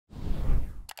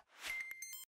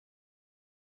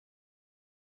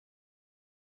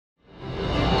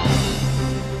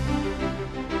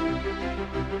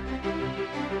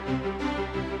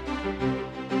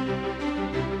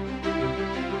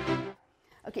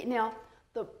Okay, now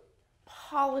the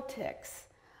politics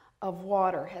of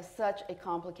water has such a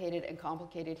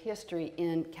complicated history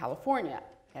in California,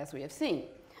 as we have seen.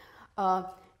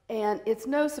 And it's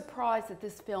no surprise that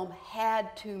this film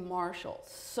had to marshal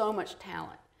so much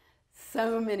talent,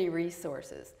 so many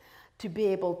resources, to be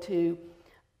able to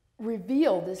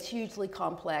reveal this hugely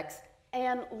complex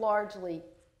and largely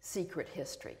secret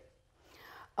history.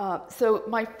 So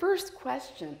my first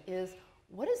question is,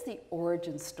 what is the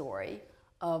origin story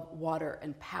of Water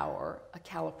and Power, a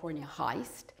California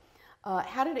heist?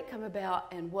 How did it come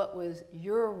about, and what was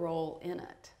your role in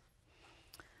it?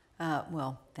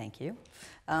 Well, thank you.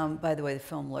 By the way, the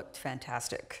film looked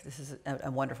fantastic. This is a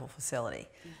wonderful facility.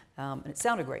 And it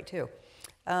sounded great, too.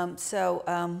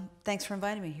 Thanks for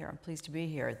inviting me here. I'm pleased to be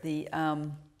here.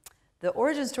 The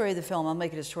origin story of the film, I'll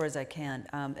make it as short as I can.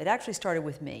 It actually started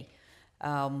with me.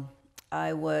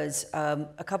 I was,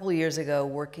 a couple of years ago,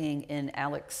 working in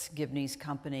Alex Gibney's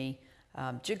company,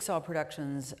 Jigsaw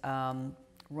Productions,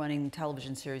 running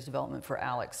television series development for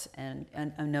Alex. And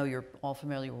I know you're all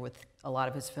familiar with a lot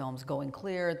of his films, Going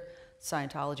Clear,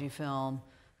 Scientology film,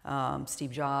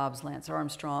 Steve Jobs, Lance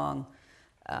Armstrong,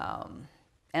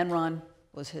 Enron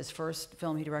was his first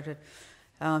film he directed.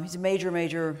 He's a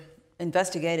major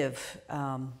investigative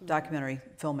documentary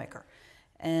filmmaker.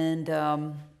 And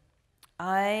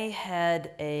I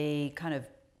had a kind of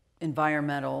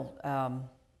environmental,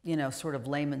 sort of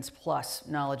layman's plus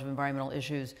knowledge of environmental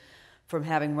issues from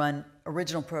having run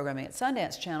original programming at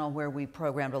Sundance Channel, where we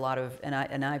programmed a lot of, and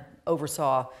I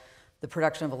oversaw the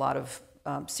production of a lot of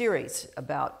series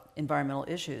about environmental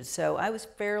issues. So I was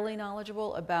fairly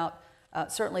knowledgeable about,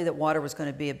 certainly that water was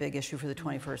going to be a big issue for the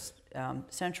 21st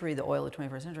century, the oil of the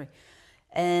 21st century.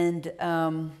 And,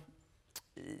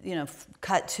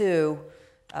 cut to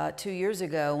 2 years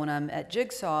ago when I'm at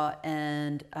Jigsaw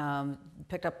and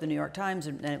picked up the New York Times,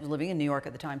 and I was living in New York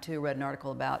at the time too, read an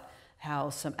article about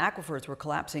how some aquifers were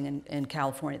collapsing in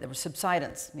California. There was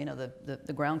subsidence,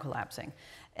 the ground collapsing.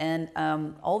 And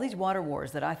all these water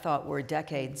wars that I thought were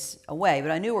decades away, but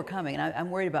I knew were coming. And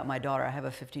I'm worried about my daughter. I have a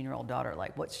 15-year-old daughter.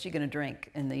 Like, what's she going to drink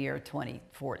in the year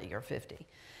 2040 or 50?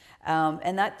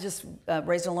 And that just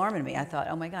raised an alarm in me. I thought,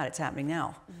 oh my God, it's happening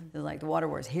now. Mm-hmm. Like, the water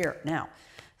war is here now.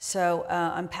 So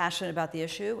I'm passionate about the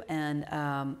issue, and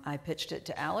I pitched it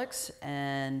to Alex,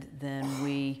 and then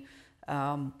we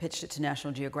pitched it to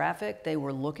National Geographic. They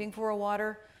were looking for a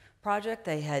water project.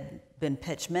 They had been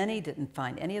pitched many, didn't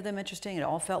find any of them interesting. It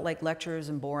all felt like lectures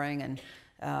and boring, and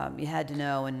you had to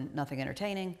know, and nothing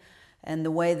entertaining. And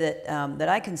the way that, that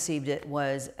I conceived it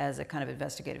was as a kind of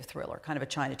investigative thriller, kind of a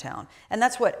Chinatown. And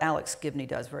that's what Alex Gibney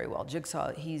does very well.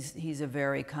 Jigsaw, he's a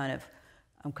very kind of,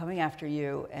 I'm coming after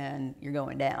you and you're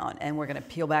going down, and we're going to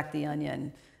peel back the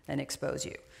onion and expose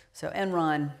you. So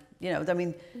Enron,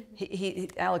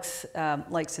 Alex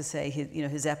likes to say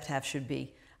his epitaph should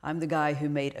be, I'm the guy who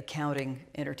made accounting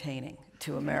entertaining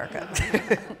to America.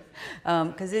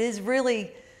 Because it is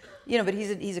really, but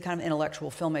he's a kind of intellectual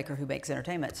filmmaker who makes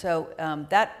entertainment. So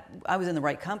I was in the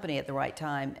right company at the right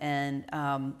time,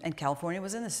 and California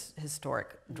was in this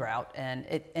historic drought,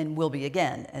 and will be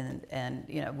again.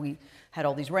 And we had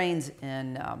all these rains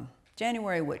in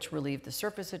January, which relieved the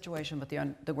surface situation, but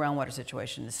the groundwater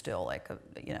situation is still like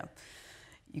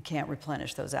you can't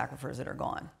replenish those aquifers that are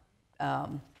gone.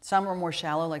 Some are more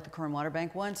shallow, like the Kern Water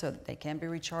Bank one, so they can be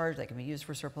recharged, they can be used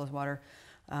for surplus water.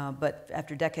 But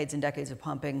after decades and decades of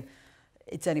pumping,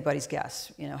 it's anybody's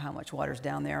guess, how much water's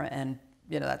down there, and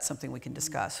that's something we can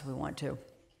discuss if we want to.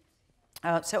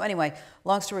 So anyway,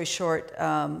 long story short,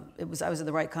 I was in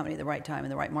the right company at the right time in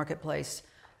the right marketplace.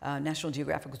 National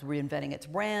Geographic was reinventing its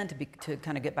brand to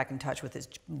kind of get back in touch with its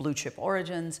blue chip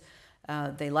origins.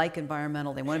 They like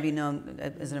environmental, they want to be known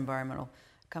as an environmental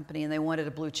company, and they wanted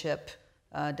a blue chip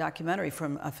documentary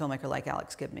from a filmmaker like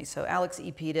Alex Gibney. So Alex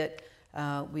EP'd it.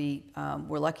 We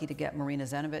were lucky to get Marina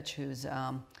Zenovich, who's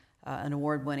an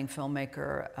award-winning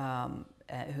filmmaker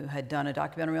who had done a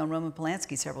documentary on Roman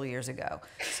Polanski several years ago.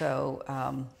 So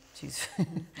she's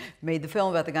made the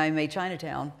film about the guy who made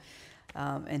Chinatown,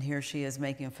 and here she is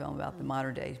making a film about the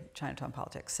modern-day Chinatown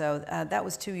politics. So that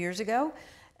was 2 years ago.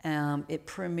 It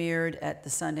premiered at the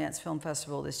Sundance Film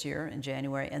Festival this year in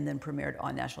January, and then premiered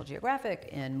on National Geographic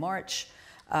in March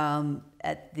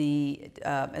as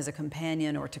a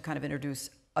companion, or to kind of introduce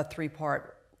a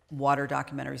three-part water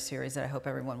documentary series that I hope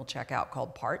everyone will check out,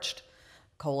 called Parched: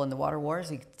 The Water Wars.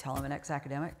 You can tell I'm an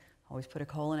ex-academic. Always put a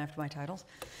colon after my titles.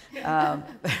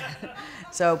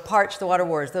 So Parched: The Water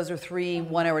Wars. Those are 3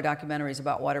 one-hour documentaries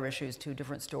about water issues, 2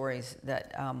 different stories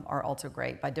that are also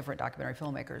great by different documentary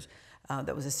filmmakers.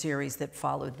 That was a series that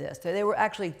followed this. They were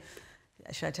actually,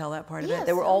 Should I tell that part of Yes, it?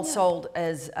 They were all yeah. sold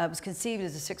as, it was conceived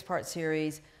as a 6-part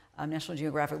series. National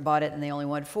Geographic bought it and they only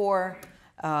wanted 4.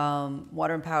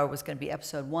 Water and Power was going to be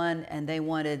episode 1, and they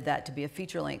wanted that to be a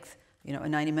feature length, you know, a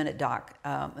 90-minute doc,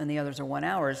 and the others are 1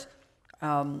 hour.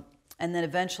 And then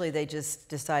eventually they just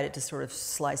decided to sort of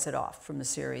slice it off from the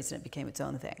series, and it became its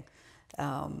own thing.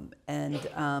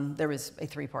 There was a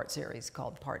 3-part series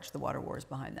called Parched: The Water Wars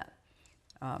behind that.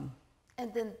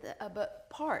 And then, but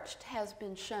Parched has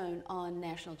been shown on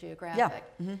National Geographic.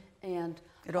 Yeah. Mm-hmm. And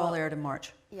It all aired in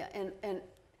March. yeah, and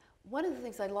one of the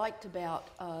things I liked about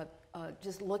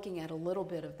just looking at a little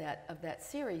bit of that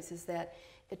series is that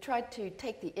it tried to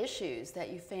take the issues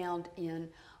that you found in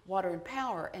Water and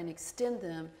Power and extend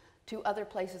them to other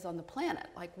places on the planet.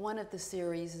 Like one of the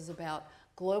series is about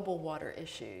global water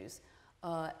issues,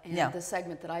 and the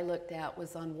segment that I looked at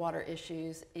was on water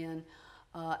issues in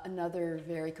another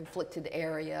very conflicted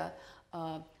area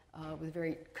with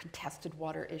very contested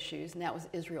water issues, and that was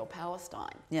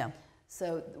Israel-Palestine. Yeah.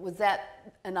 So was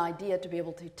that an idea to be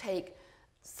able to take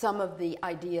some of the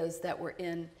ideas that were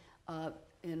in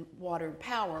Water and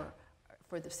Power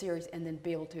for the series and then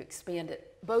be able to expand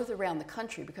it both around the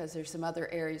country, because there's some other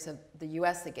areas of the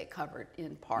U.S. that get covered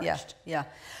in Parched? Yeah.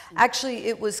 Actually,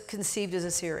 it was conceived as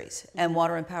a series, and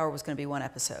Water and Power was going to be 1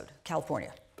 episode,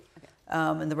 California,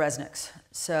 and the Resnicks.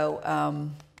 So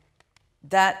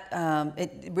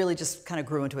it really just kind of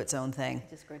grew into its own thing.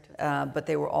 Just grew into it. But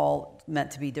they were all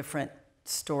meant to be different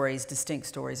stories, distinct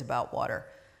stories about water.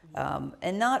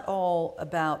 And not all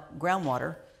about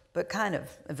groundwater, but kind of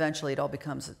eventually it all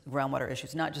becomes groundwater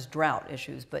issues, not just drought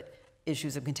issues, but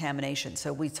issues of contamination.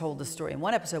 So we told the story, in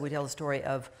 1 episode we tell the story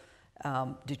of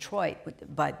Detroit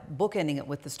by bookending it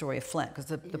with the story of Flint, because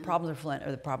the problems of Flint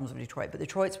are the problems of Detroit, but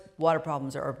Detroit's water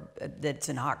problems are that's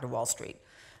in hock to Wall Street,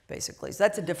 basically. So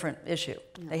that's a different issue.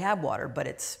 They have water, but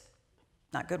it's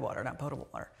not good water, not potable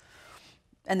water.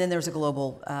 And then there's a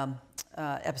global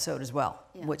episode as well,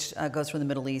 which goes from the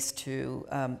Middle East to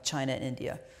China and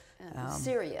India.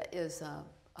 Syria is.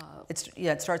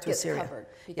 It starts with Syria. Covered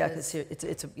Because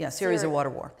Syria is a water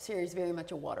war. Syria is very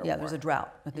much a water war. Yeah, there's a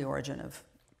drought at the origin of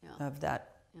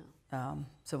that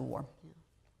civil war. Yeah.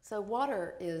 So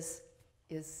water is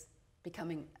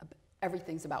becoming,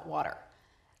 everything's about water.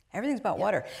 Everything's about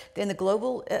water. In the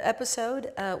global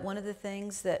episode, one of the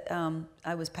things that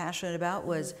I was passionate about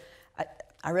was,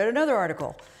 I read another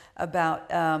article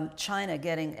about China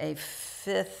getting a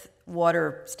 5th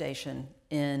water station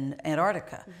in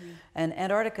Antarctica. And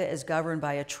Antarctica is governed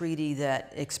by a treaty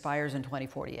that expires in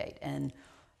 2048. And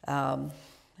I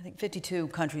think 52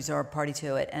 countries are party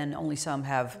to it, and only some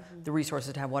have the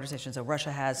resources to have water stations. So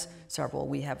Russia has several.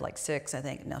 We have like 6, I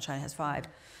think. Now China has 5.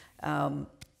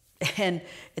 And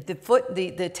at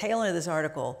the tail end of this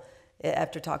article,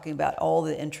 after talking about all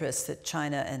the interests that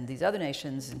China and these other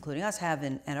nations, including us, have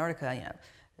in Antarctica, you know,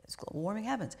 as global warming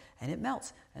happens, and it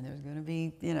melts, and there's going to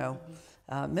be, you know,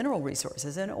 mineral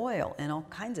resources and oil and all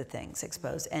kinds of things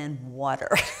exposed, and water.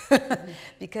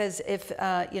 Because if,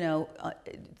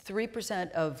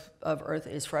 3% of Earth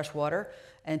is fresh water,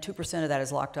 and 2% of that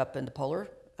is locked up in the polar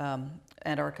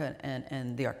Antarctica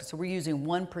and the Arctic. So we're using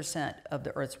 1% of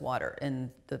the Earth's water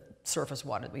in the surface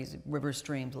water. We use rivers,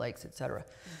 streams, lakes, etc.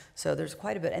 So there's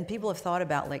quite a bit. And people have thought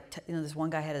about, like, this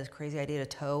one guy had this crazy idea to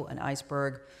tow an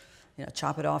iceberg,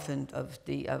 chop it off of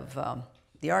the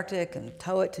Arctic and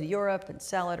tow it to Europe and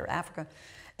sell it, or Africa.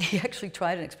 He actually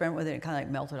tried an experiment with it and kind of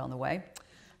like melted on the way.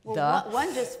 Well,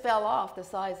 one just fell off the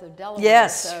size of Delaware.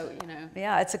 Yes. So,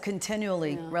 Yeah, it's a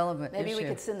continually relevant maybe issue. we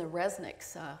could send the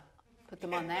Resnicks, put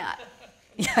them on that.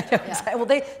 Yeah. Well,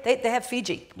 they have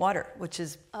Fiji water, which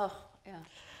is... Oh, yeah.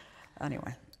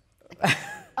 Anyway.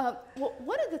 Well,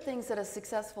 one of the things that a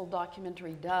successful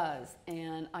documentary does,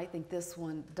 and I think this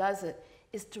one does it,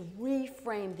 is to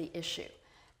reframe the issue.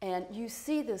 And you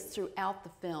see this throughout the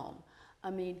film. I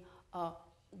mean,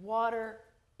 water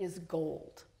is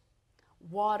gold.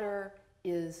 Water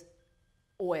is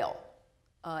oil.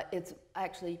 It's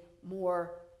actually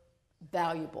more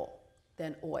valuable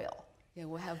than oil.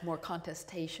 We'll have more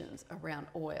contestations around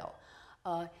oil.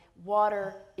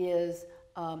 Water is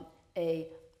a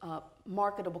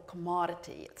marketable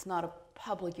commodity. It's not a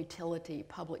public utility,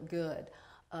 public good.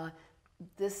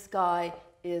 This guy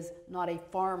is not a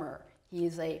farmer. He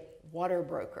is a water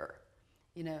broker,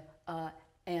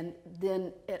 and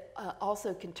then it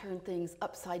also can turn things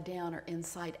upside down or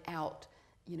inside out,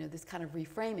 this kind of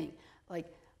reframing, like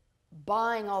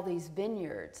buying all these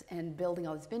vineyards and building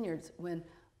all these vineyards when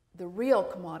the real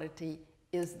commodity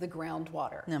is the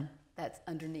groundwater that's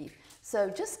underneath. So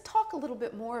just talk a little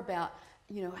bit more about,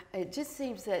 it just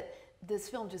seems that this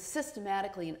film just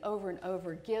systematically and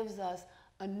over gives us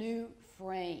a new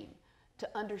frame to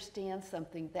understand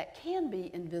something that can be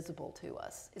invisible to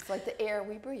us. It's like the air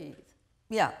we breathe.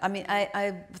 Yeah, I mean,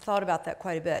 I thought about that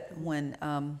quite a bit when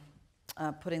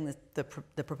putting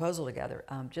the proposal together.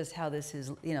 Just how this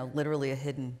is, you know, literally a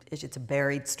hidden. It's a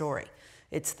buried story.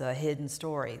 It's the hidden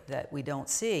story that we don't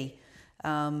see,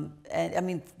 and I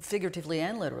mean, figuratively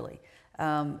and literally.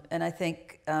 And I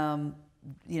think,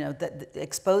 you know, that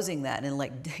exposing that and,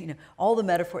 like, you know, all the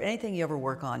metaphor, anything you ever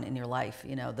work on in your life,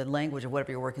 you know, the language of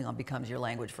whatever you're working on becomes your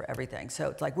language for everything. So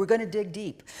it's like, we're going to dig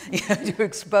deep, you know, to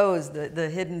expose the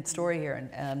hidden story here,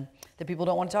 and that people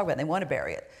don't want to talk about. They want to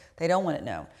bury it. They don't want it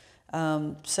known.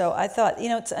 So I thought, you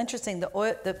know, it's interesting. The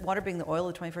water being the oil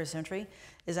of the 21st century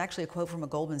is actually a quote from a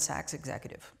Goldman Sachs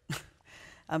executive,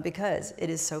 because it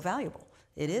is so valuable.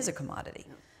 It is a commodity,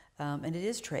 and it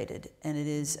is traded, and it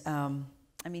is.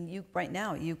 I mean, right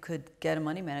now you could get a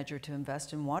money manager to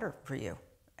invest in water for you,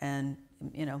 and,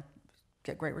 you know,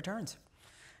 get great returns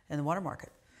in the water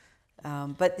market.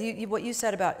 But what you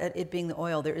said about it being the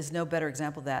oil, there is no better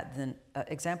example of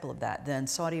that than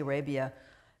Saudi Arabia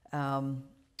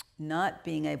not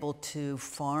being able to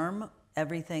farm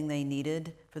everything they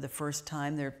needed for the first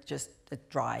time. They're just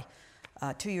dry.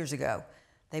 2 years ago,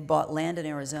 they bought land in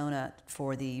Arizona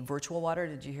for the virtual water.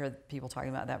 Did you hear people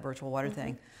talking about that virtual water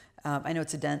thing? I know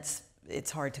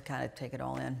it's hard to kind of take it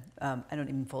all in. I don't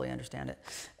even fully understand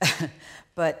it.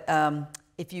 But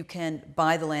if you can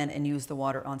buy the land and use the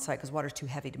water on site, because water's too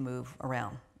heavy to move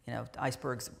around, you know,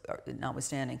 icebergs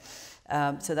notwithstanding.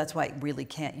 So that's why you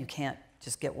can't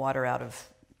just get water out of,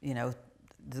 you know,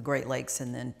 the Great Lakes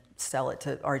and then sell it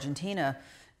to Argentina.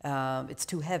 It's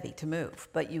too heavy to move.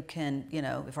 But you can, you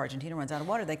know, if Argentina runs out of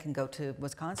water, they can go to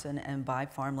Wisconsin and buy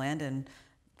farmland and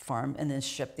farm and then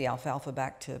ship the alfalfa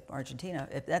back to Argentina.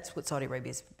 That's what Saudi Arabia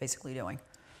is basically doing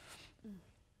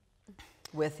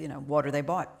with, you know, water they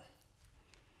bought.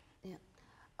 Yeah.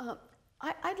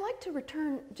 I'd like to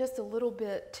return just a little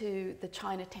bit to the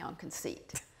Chinatown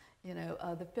conceit. You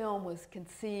know, the film was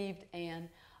conceived and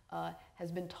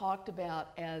has been talked about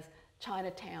as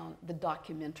Chinatown, the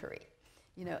documentary.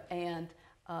 You know, and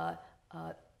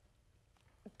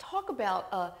talk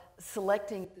about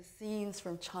selecting the scenes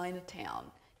from Chinatown.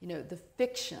 You know, the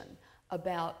fiction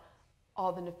about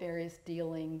all the nefarious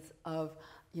dealings of,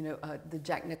 you know, the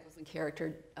Jack Nicholson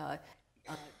character,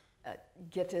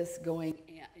 Gittes going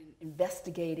and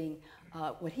investigating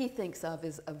what he thinks of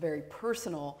as a very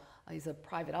personal, he's a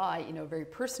private eye, you know, very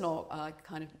personal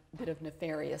kind of bit of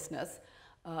nefariousness.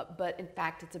 But in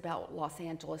fact, it's about Los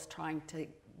Angeles trying to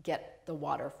get the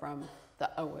water from the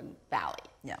Owen Valley.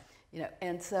 Yeah. You know,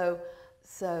 and so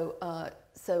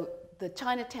the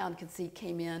Chinatown conceit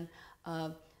came in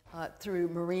through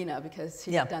Marina, because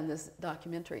she had done this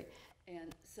documentary.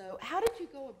 And so how did you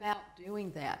go about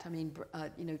doing that? I mean,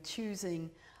 you know,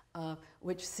 choosing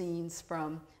which scenes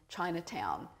from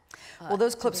Chinatown? Well,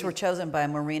 those clips were chosen by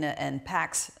Marina and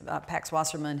Pax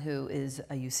Wasserman, who is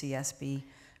a UCSB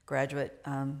graduate,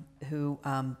 who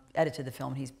edited the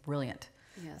film. He's brilliant.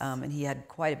 Yes. And he had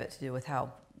quite a bit to do with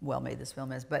how well made this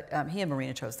film is, but he and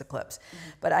Marina chose the clips.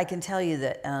 But I can tell you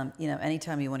that, you know,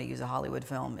 anytime you want to use a Hollywood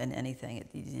film in anything,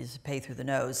 you just pay through the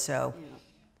nose, so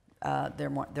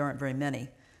there aren't very many.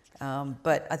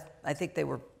 But I think they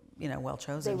were, you know, well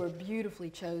chosen. They were beautifully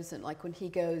chosen, like when he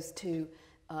goes to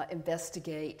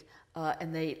investigate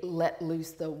and they let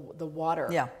loose the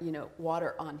water, you know,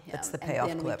 water on him. That's the payoff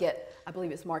clip. And then we get, I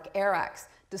believe it's Mark Arax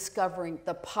discovering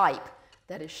the pipe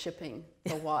that is shipping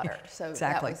the water. So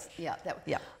exactly. That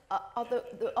was. Although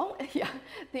the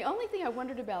only thing I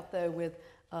wondered about, though, with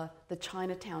the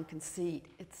Chinatown conceit,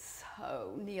 it's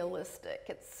so nihilistic.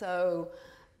 It's so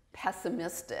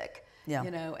pessimistic. Yeah.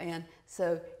 You know, and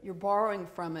so you're borrowing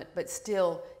from it, but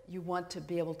still you want to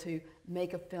be able to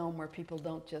make a film where people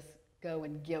don't just go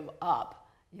and give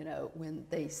up, you know, when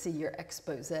they see your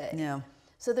expose. Yeah.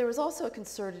 So there was also a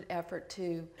concerted effort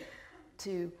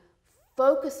to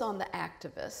focus on the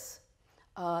activists.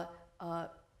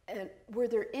 And were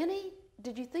there any,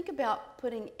 did you think about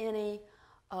putting any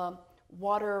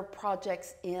water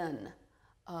projects in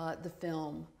the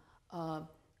film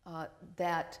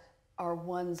that are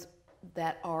ones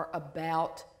that are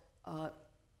about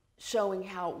showing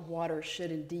how water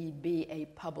should indeed be a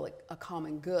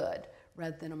common good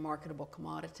rather than a marketable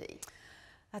commodity?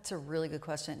 That's a really good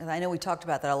question. And I know we talked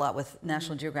about that a lot with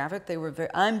National Geographic. They were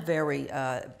I'm very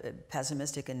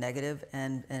pessimistic and negative,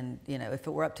 and you know, if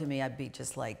it were up to me, I'd be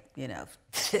just like, you know,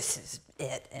 this is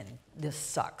it, and this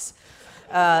sucks.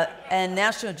 And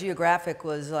National Geographic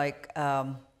was like,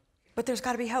 but there's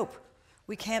got to be hope.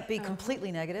 We can't be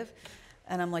completely negative.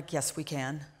 And I'm like, yes, we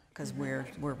can. because we're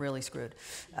really screwed.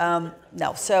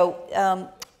 No,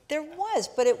 so there was,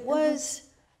 but it was.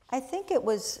 I think it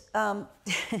was. You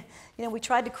know, we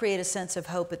tried to create a sense of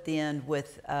hope at the end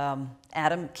with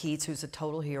Adam Keats, who's a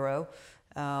total hero,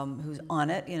 who's on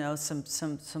it. You know,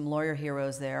 some lawyer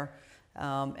heroes there,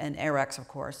 and Erex, of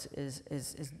course,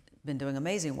 is been doing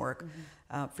amazing work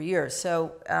for years.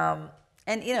 So.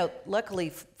 And you know,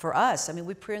 luckily for us, I mean,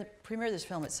 we premiered this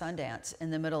film at Sundance in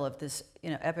the middle of this,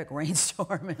 you know, epic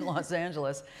rainstorm in Los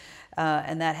Angeles,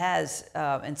 and that has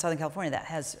in Southern California, that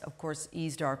has, of course,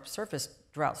 eased our surface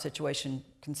drought situation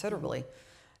considerably.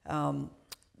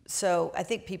 So I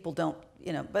think people don't,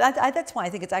 you know, but that's why I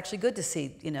think it's actually good to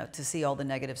see, you know, to see all the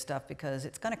negative stuff, because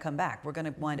it's going to come back. We're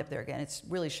going to wind up there again. It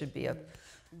really should be a,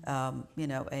 you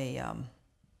know, a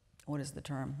what is the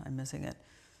term? I'm missing it.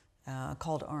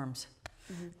 Call to arms.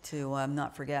 To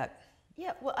not forget.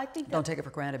 Yeah, well, I think don't take it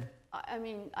for granted. I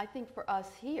mean, I think for us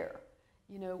here,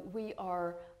 you know, we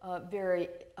are very,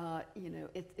 you know,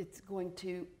 it's going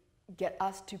to get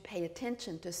us to pay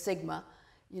attention to Sigma,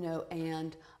 you know,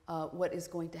 and what is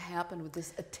going to happen with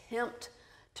this attempt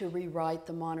to rewrite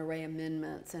the Monterey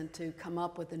Amendments and to come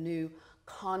up with a new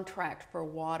contract for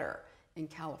water in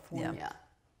California.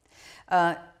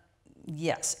 Yeah.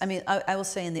 Yes, I mean, I will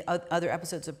say in the other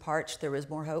episodes of Parched, there is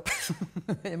more hope,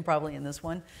 and probably in this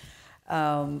one.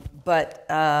 But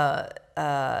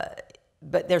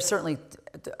there's certainly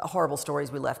horrible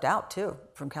stories we left out too,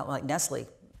 from like Nestle,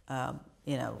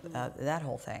 you know, that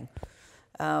whole thing.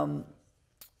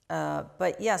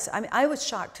 But yes, I mean, I was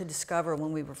shocked to discover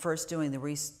when we were first doing the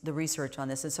research on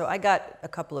this, and so I got a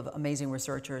couple of amazing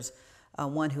researchers,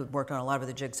 one who had worked on a lot of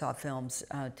the Jigsaw films,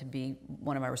 to be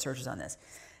one of my researchers on this.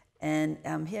 And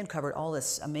he uncovered all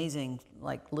this amazing,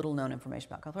 like, little-known information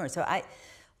about California. So I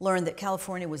learned that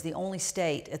California was the only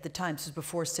state at the time, this was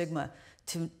before Sigma,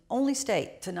 only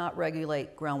state to not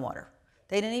regulate groundwater.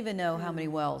 They didn't even know how many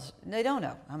wells, they don't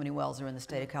know how many wells are in the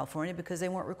state of California because they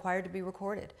weren't required to be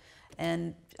recorded.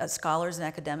 And scholars and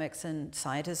academics and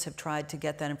scientists have tried to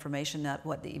get that information, not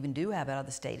what they even do have out of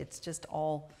the state. It's just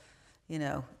all, you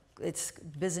know, it's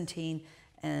Byzantine.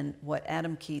 And what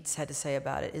Adam Keats had to say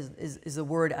about it is the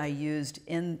word I used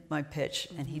in my pitch,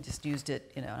 and he just used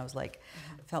it, you know, and I was like,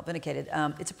 felt vindicated.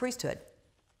 It's a priesthood.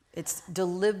 It's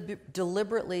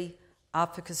deliberately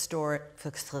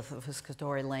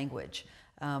obfuscatory language.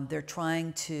 They're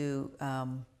trying to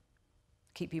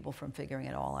keep people from figuring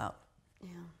it all out. Yeah.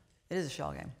 It is a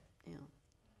shell game. Yeah.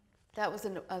 That was,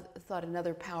 I thought,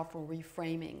 another powerful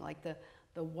reframing, like the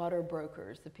water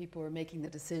brokers, the people who are making the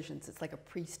decisions. It's like a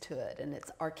priesthood, and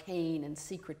it's arcane and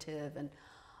secretive and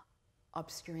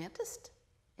obscurantist.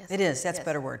 Yes. It is. That's yes. a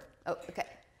better word. Oh, okay.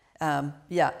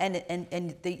 Yeah,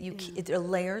 and there are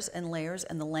layers and layers,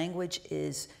 and the language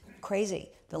is crazy.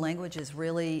 The language is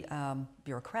really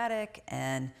bureaucratic,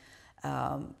 and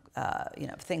you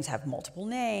know, things have multiple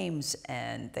names,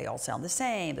 and they all sound the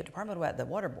same. The Department of the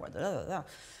Water Board. Blah, blah, blah.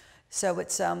 So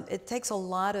it takes a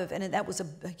lot of, and that was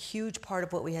a huge part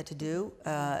of what we had to do,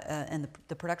 and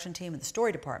the production team and the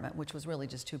story department, which was really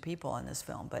just 2 people on this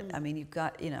film. But I mean, you've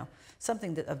got, you know,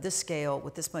 something of this scale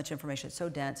with this much information, it's so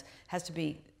dense, has to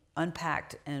be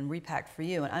unpacked and repacked for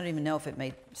you. And I don't even know if it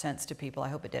made sense to people. I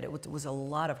hope it did. It was a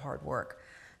lot of hard work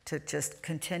to just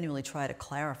continually try to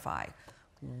clarify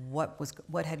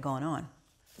what had gone on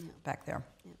back there.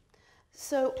 Yeah.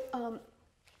 So,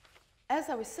 as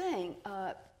I was saying,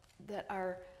 that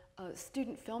our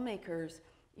student filmmakers,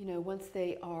 you know, once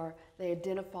they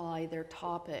identify their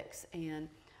topics, and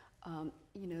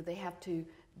you know, they have to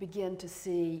begin to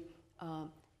see,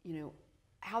 you know,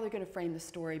 how they're going to frame the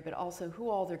story, but also who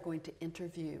all they're going to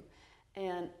interview.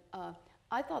 And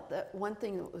I thought that one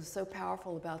thing that was so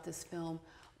powerful about this film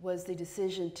was the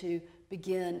decision to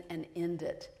begin and end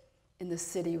it in the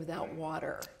city without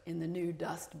water, in the new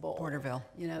Dust Bowl, Porterville,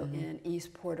 you know, in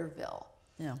East Porterville.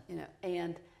 Yeah. You know,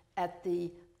 and at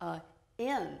the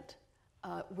end,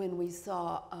 when we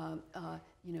saw,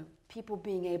 you know, people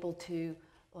being able to,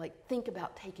 like, think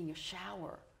about taking a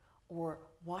shower or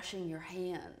washing your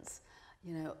hands,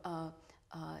 you know,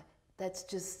 that's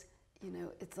just, you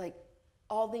know, it's like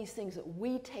all these things that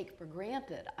we take for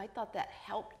granted. I thought that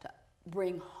helped to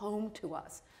bring home to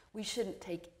us. We shouldn't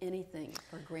take anything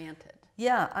for granted.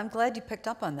 Yeah, I'm glad you picked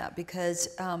up on that,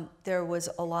 because there was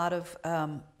a lot of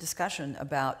discussion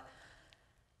about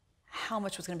how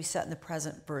much was going to be set in the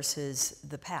present versus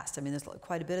the past. I mean, there's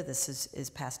quite a bit of this is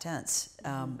past tense,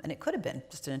 and it could have been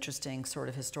just an interesting sort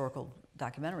of historical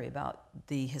documentary about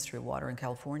the history of water in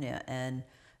California, and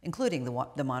including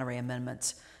the Monterey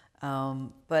Amendments.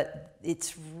 But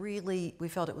we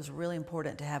felt it was really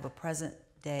important to have a present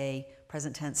day,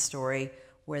 present tense story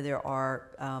where there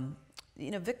are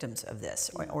victims of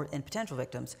this or and potential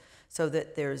victims, so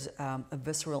that there's a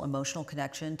visceral emotional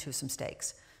connection to some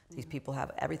stakes. These people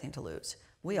have everything to lose.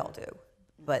 We all do,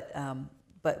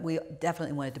 but we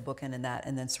definitely wanted to bookend in that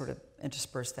and then sort of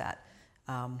intersperse that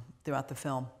throughout the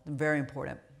film. Very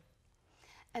important.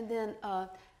 And then,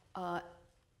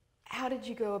 how did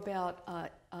you go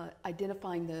about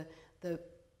identifying the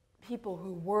people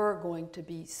who were going to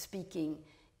be speaking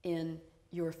in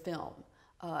your film?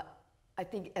 I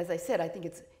think, as I said, I think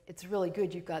it's really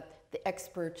good. You've got the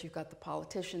experts, you've got the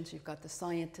politicians, you've got the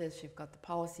scientists, you've got the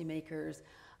policymakers.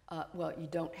 Well, you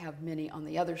don't have many on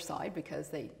the other side because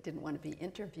they didn't want to be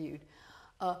interviewed.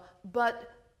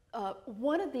 But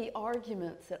one of the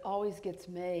arguments that always gets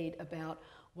made about,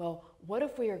 well, what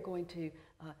if we are going to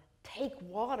take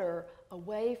water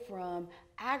away from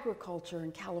agriculture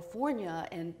in California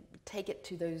and take it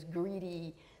to those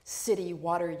greedy city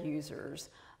water users?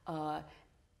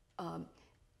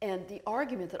 And the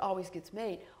argument that always gets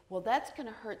made, well, that's going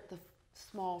to hurt the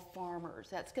small farmers.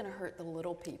 That's going to hurt the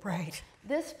little people. Right.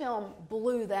 This film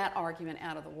blew that argument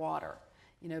out of the water,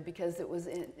 because it was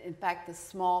in fact the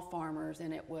small farmers,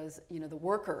 and it was, the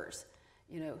workers,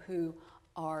 who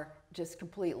are just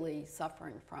completely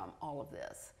suffering from all of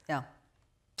this. Yeah.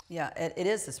 Yeah, it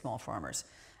is the small farmers.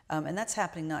 And that's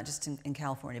happening not just in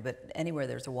California, but anywhere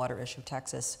there's a water issue,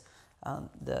 Texas,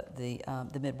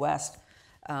 the Midwest.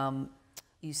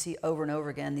 You see over and over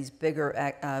again these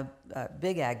bigger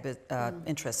big ag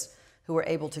interests who are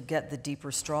able to get the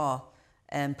deeper straw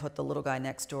and put the little guy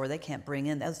next door. They can't bring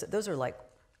in, those are like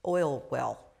oil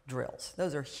well drills.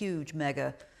 Those are huge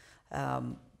mega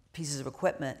pieces of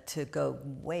equipment to go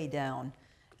way down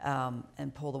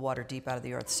and pull the water deep out of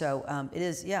the earth. So it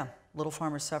is, yeah, little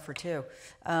farmers suffer too.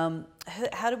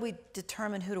 How do we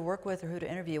determine who to work with or who to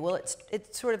interview? Well,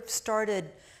 it sort of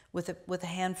started with a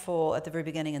handful at the very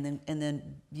beginning, and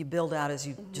then you build out as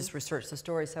you just research the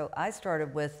story. So I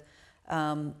started with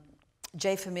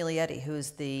Jay Famiglietti,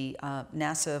 who's the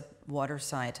NASA water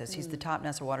scientist. He's the top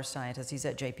NASA water scientist. He's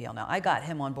at JPL now. I got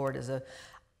him on board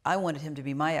I wanted him to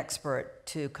be my expert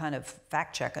to kind of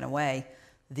fact check in a way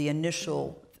the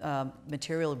initial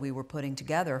material we were putting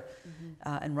together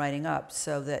and writing up,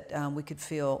 so that we could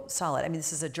feel solid. I mean,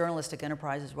 this is a journalistic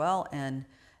enterprise as well, and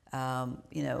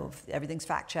everything's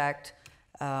fact checked.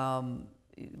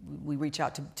 We reach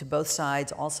out to both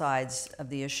sides, all sides of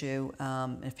the issue.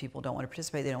 If people don't want to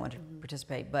participate, they don't want to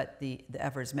participate, but the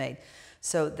effort is made.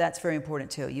 So that's very important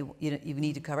too. You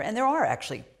need to cover, and there are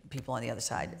actually people on the other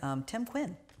side. Tim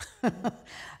Quinn.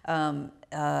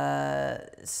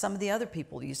 Some of the other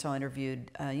people you saw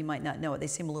interviewed, you might not know it. They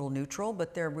seem a little neutral,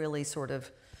 but they're really sort of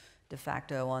de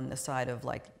facto on the side of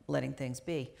like letting things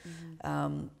be.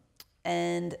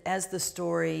 And as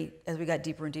we got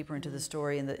deeper and deeper into the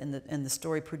story, and the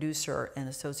story producer and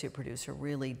associate producer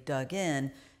really dug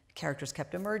in, characters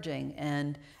kept emerging.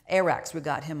 And Arax, we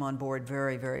got him on board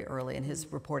very, very early, and his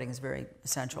reporting is very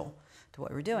essential to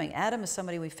what we're doing. Adam is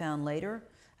somebody we found later,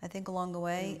 I think, along the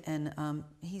way, and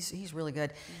he's really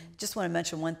good. Just want to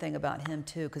mention one thing about him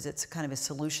too, because it's kind of a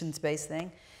solutions-based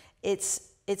thing.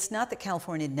 It's not that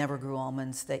California never grew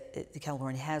almonds.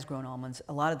 California has grown almonds.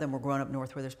 A lot of them were grown up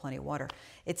north where there's plenty of water.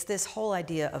 It's this whole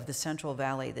idea of the Central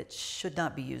Valley that should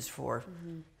not be used for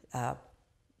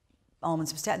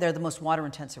almonds. They're the most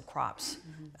water-intensive crops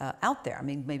out there. I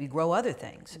mean, maybe grow other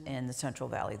things in the Central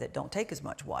Valley that don't take as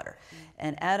much water.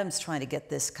 And Adam's trying to get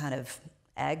this kind of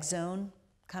ag zone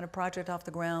kind of project off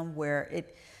the ground where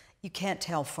you can't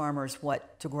tell farmers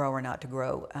what to grow or not to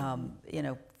grow.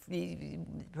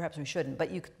 Perhaps we shouldn't,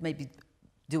 but you could maybe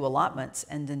do allotments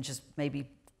and then just maybe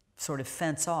sort of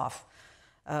fence off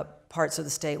parts of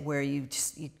the state where you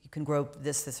can grow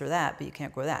this, or that, but you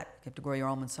can't grow that. You have to grow your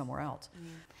almonds somewhere else.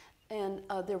 And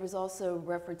there was also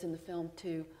reference in the film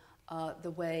to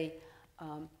the way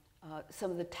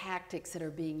some of the tactics that are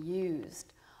being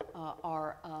used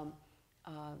are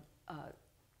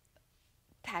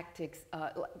tactics,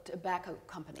 tobacco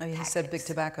company tactics. Tactics. Said big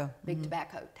tobacco. Big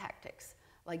tobacco tactics,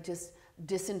 like just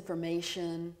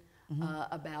disinformation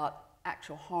about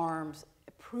actual harms,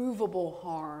 provable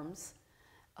harms.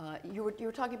 You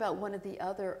were talking about one of the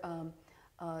other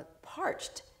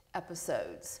Parched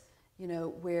episodes,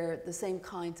 where the same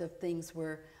kinds of things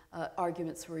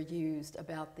arguments were used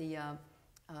about the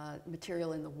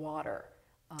material in the water.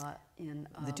 In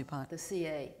the DuPont. The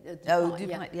CA.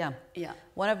 DuPont, yeah.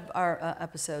 One of our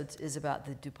episodes is about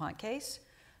the DuPont case,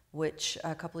 which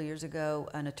a couple of years ago,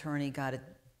 an attorney got a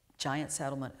giant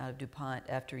settlement out of DuPont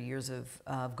after years of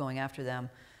going after them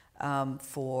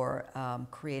for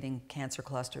creating cancer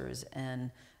clusters and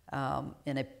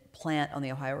in a plant on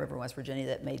the Ohio River in West Virginia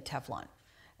that made Teflon.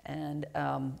 and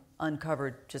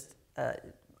uncovered just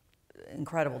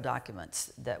incredible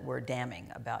documents that were damning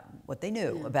about what they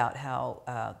knew about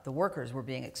how the workers were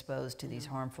being exposed to these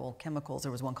harmful chemicals.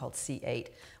 There was one called C8,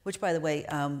 which, by the way,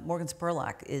 Morgan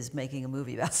Spurlock is making a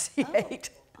movie about C8.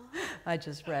 Oh. I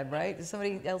just read, right? Did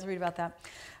somebody else read about that?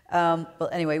 Well,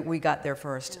 anyway, we got there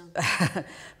first. Yeah.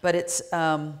 But it's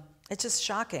just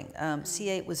shocking.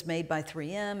 C8 was made by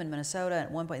 3M in Minnesota.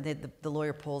 At one point, the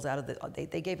lawyer pulls out of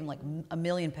they gave him like 1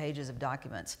 million pages of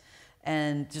documents,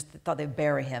 and just thought they'd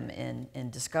bury him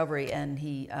in discovery. And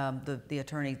he, the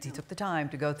attorney, he took the time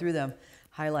to go through them,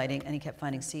 highlighting, and he kept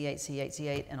finding C8, C8,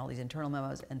 C8, and all these internal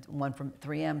memos, and one from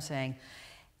 3M saying,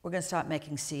 we're going to stop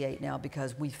making C8 now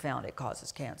because we found it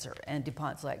causes cancer. And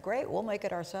DuPont's like, great, we'll make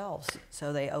it ourselves.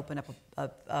 So they open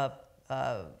up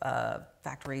a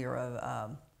factory or a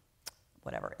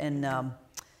whatever,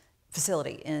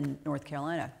 facility in North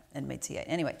Carolina and made C8.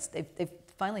 Anyways, they've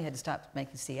finally had to stop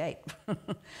making C8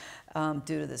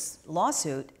 due to this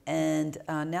lawsuit, and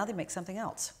now they make something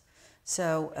else.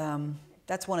 So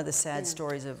that's one of the sad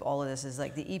stories of all of this, is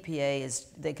like the EPA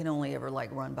they can only ever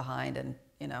like run behind and,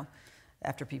 you know,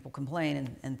 after people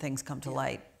complain and things come to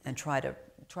light and try to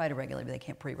regulate, but they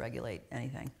can't pre-regulate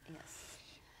anything. Yes.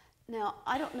 Now,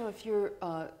 I don't know if you're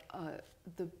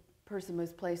the person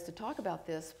most placed to talk about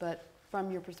this, but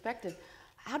from your perspective,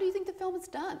 how do you think the film is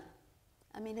done?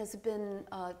 I mean, has it been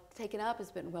taken up? Has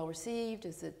it been well received?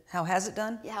 Is it? How has it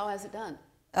done? Yeah, how has it done?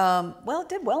 Well, it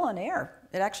did well on air.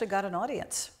 It actually got an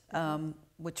audience,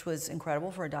 which was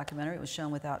incredible for a documentary. It was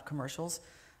shown without commercials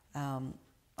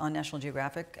on National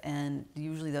Geographic, and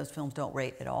usually those films don't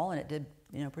rate at all, and it did,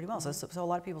 you know, pretty well. So a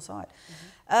lot of people saw it.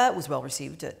 It was well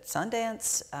received at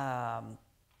Sundance.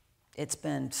 It's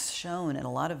been shown in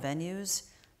a lot of venues,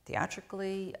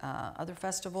 theatrically, other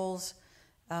festivals.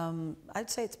 I'd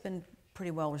say it's been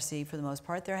pretty well received for the most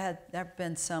part. There have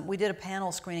been some. We did a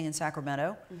panel screening in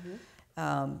Sacramento,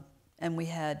 and we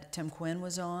had Tim Quinn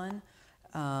was on,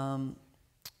 a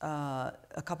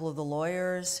couple of the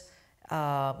lawyers,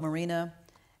 Marina,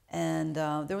 and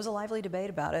there was a lively debate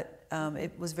about it.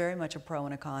 It was very much a pro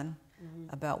and a con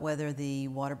about whether the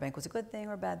water bank was a good thing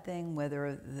or a bad thing,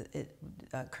 whether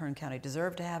Kern County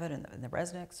deserved to have it and the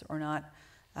Resnicks or not.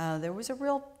 There was a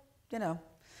real, you know.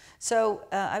 So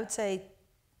I would say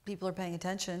people are paying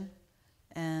attention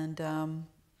and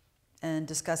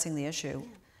discussing the issue.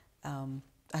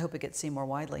 I hope it gets seen more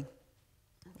widely.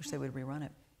 I wish they would rerun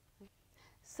it.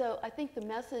 So I think the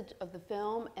message of the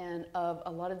film and of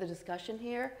a lot of the discussion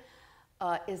here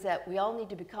is that we all need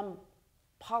to become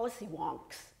policy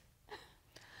wonks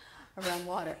around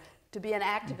water. To be an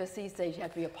activist these days, you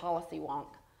have to be a policy wonk.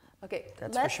 Okay,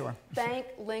 that's for sure. Let's thank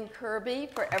Lynn Kirby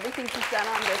for everything she's done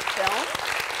on this film.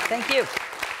 Thank you.